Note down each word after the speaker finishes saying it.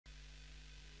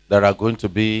there are going to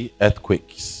be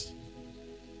earthquakes.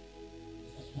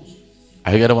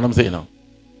 Are you getting what I'm saying now?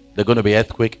 They're going to be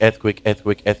earthquake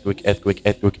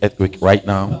right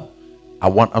now. I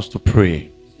want us to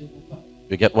pray.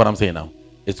 You get what I'm saying now?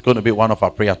 It's going to be one of our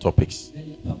prayer topics.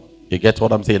 You get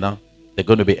what I'm saying now? They're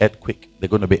going to be earthquake. They're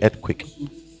going to be earthquake.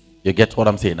 You get what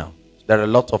I'm saying now? There are a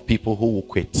lot of people who will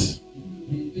quit.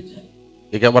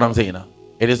 You get what I'm saying now?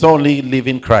 It is only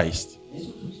living Christ.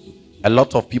 A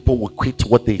lot of people will quit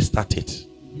what they started.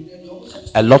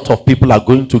 A lot of people are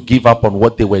going to give up on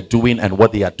what they were doing and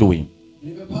what they are doing.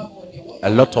 A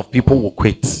lot of people will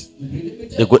quit.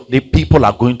 The people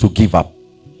are going to give up.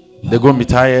 They're going to be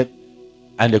tired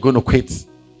and they're going to quit.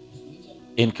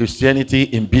 In Christianity,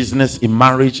 in business, in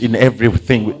marriage, in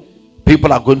everything,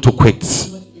 people are going to quit.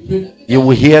 You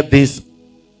will hear this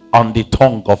on the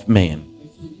tongue of men.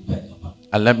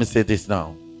 And let me say this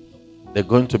now. They're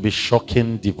going to be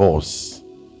shocking divorce.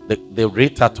 The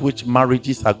rate at which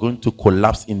marriages are going to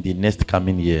collapse in the next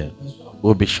coming year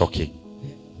will be shocking.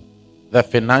 The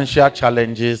financial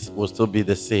challenges will still be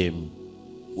the same.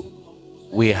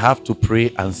 We have to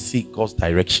pray and seek God's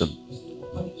direction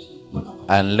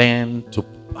and learn to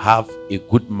have a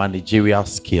good managerial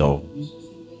skill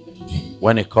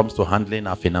when it comes to handling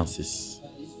our finances.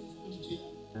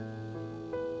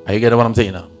 Are you getting what I'm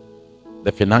saying now?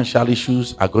 The financial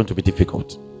issues are going to be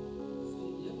difficult.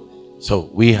 So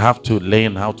we have to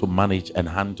learn how to manage and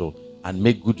handle and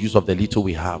make good use of the little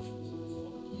we have.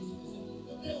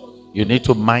 You need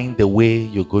to mind the way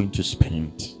you're going to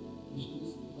spend.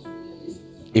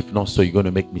 If not so, you're going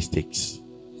to make mistakes.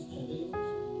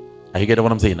 Are you getting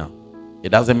what I'm saying now? It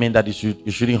doesn't mean that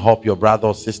you shouldn't help your brother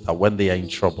or sister when they are in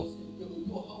trouble.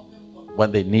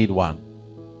 When they need one.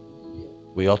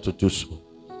 We ought to do so.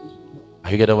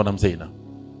 Are you getting what I'm saying now?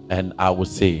 And I would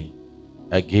say,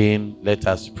 again, let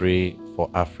us pray for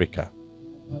Africa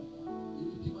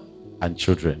and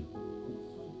children.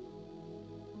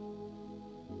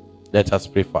 Let us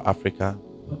pray for Africa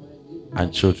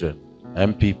and children.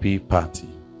 MPP party.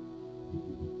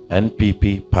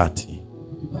 NPP party.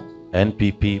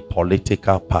 NPP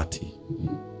political party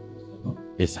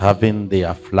is having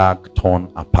their flag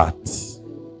torn apart.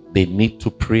 They need to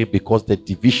pray because the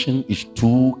division is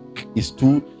too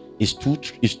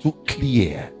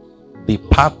clear. The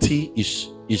party is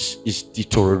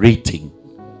deteriorating.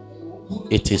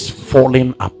 It is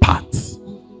falling apart.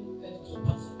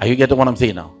 Are you getting what I'm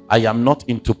saying now? I am not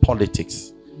into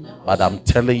politics, but I'm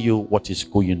telling you what is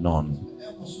going on.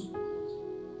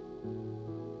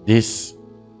 This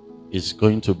is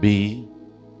going to be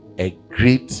a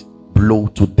great blow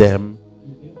to them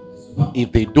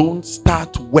if they don't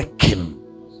start working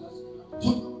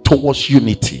towards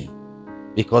unity,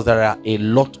 because there are a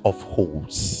lot of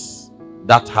holes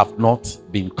that have not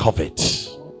been covered,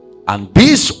 and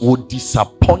this would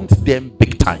disappoint them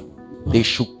big time. They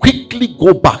should quickly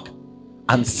go back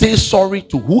and say sorry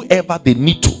to whoever they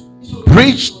need to,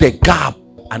 bridge the gap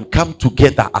and come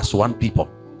together as one people.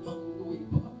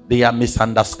 Their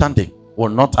misunderstanding will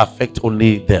not affect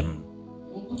only them,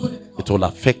 it will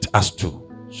affect us too.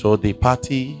 So the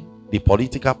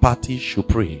political party should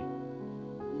pray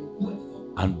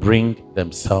and bring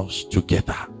themselves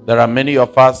together. There are many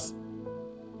of us,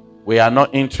 we are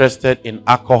not interested in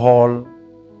alcohol,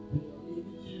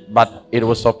 but it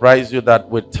will surprise you that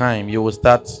with time you will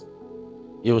start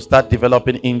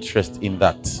developing interest in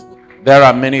that. There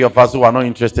are many of us who are not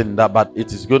interested in that, but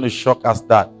it is going to shock us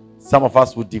that some of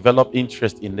us will develop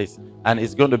interest in this, and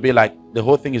it's going to be like the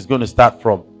whole thing is going to start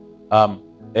from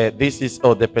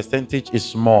the percentage is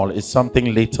small, it's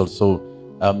something little, so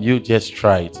you just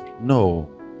try it. No,